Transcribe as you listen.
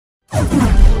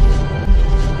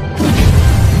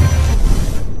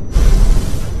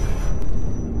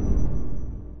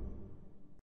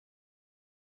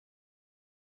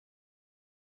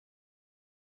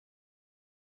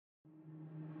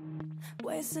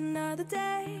Waste another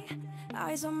day,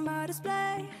 eyes on my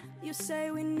display. You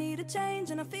say we need a change,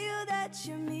 and I feel that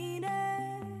you mean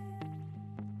it.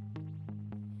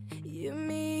 You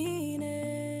mean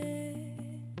it.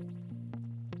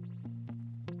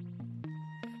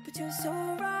 But you're so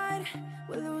right,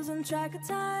 we're losing track of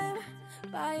time,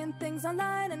 buying things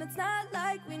online, and it's not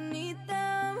like we need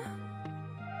them.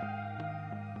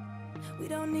 We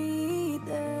don't need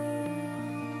them.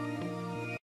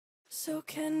 So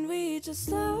can we just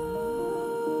slow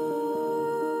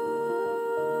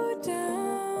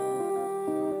down?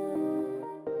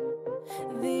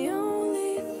 The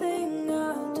only thing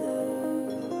I'll do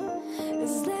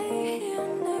is lay here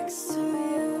next to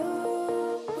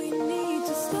you. We need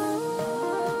to slow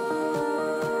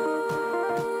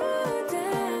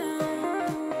down.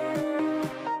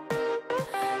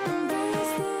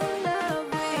 Embrace the love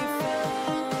we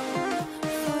found.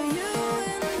 For you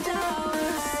and I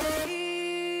were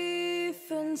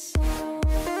safe and sound.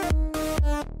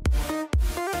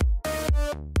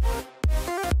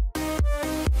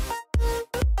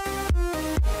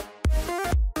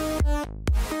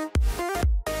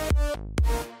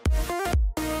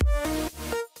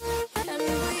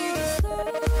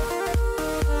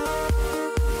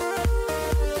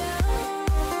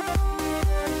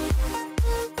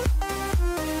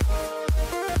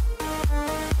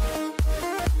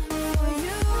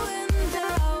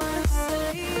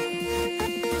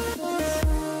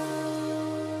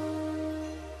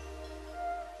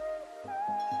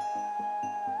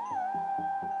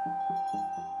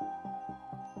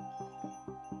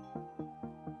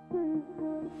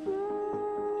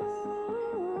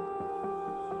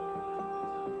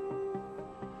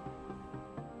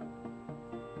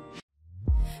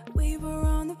 We were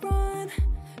on the run,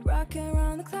 rocking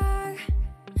around the clock.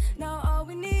 Now all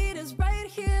we need is right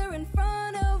here in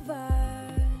front of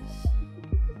us.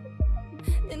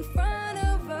 In front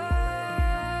of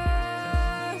us.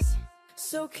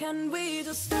 So can we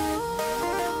just slow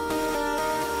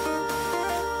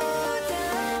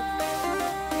down?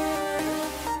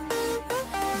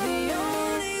 The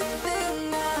only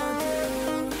thing I'll do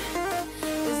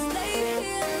is lay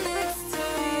here next to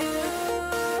you.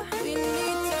 We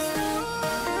need to slow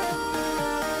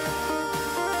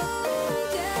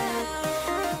down.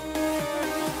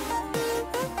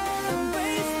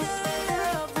 Embrace the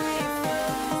love we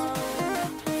found.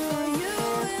 For you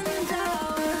and I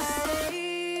were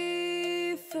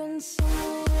safe and sound.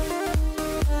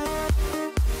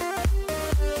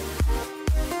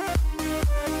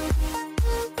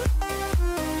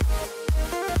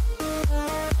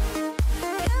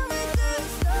 Can we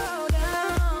just slow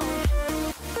down?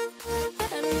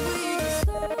 And we just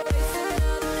slow waste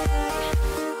another day.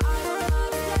 Eyes on my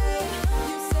display.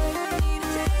 You say we need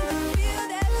a change, and feel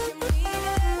that you mean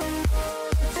it.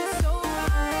 But you're so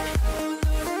right, we're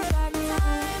losing track of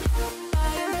time,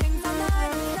 buying things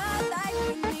online, it's not like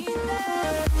we need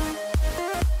them.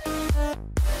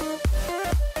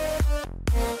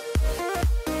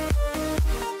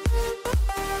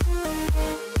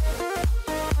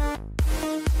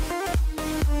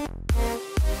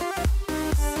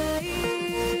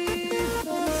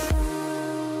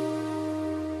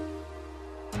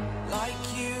 Like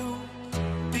you,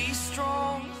 be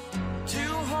strong to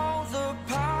hold the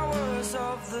powers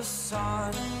of the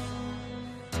sun.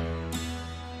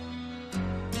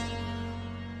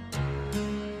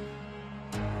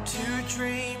 To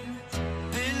dream,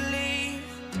 believe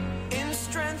in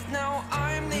strength. Now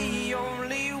I'm the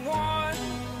only one,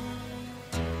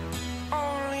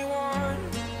 only one.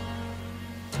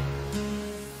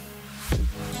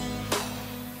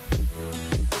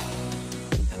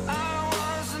 I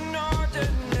was an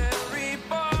ordinary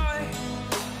boy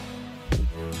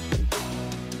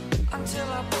until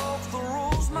I broke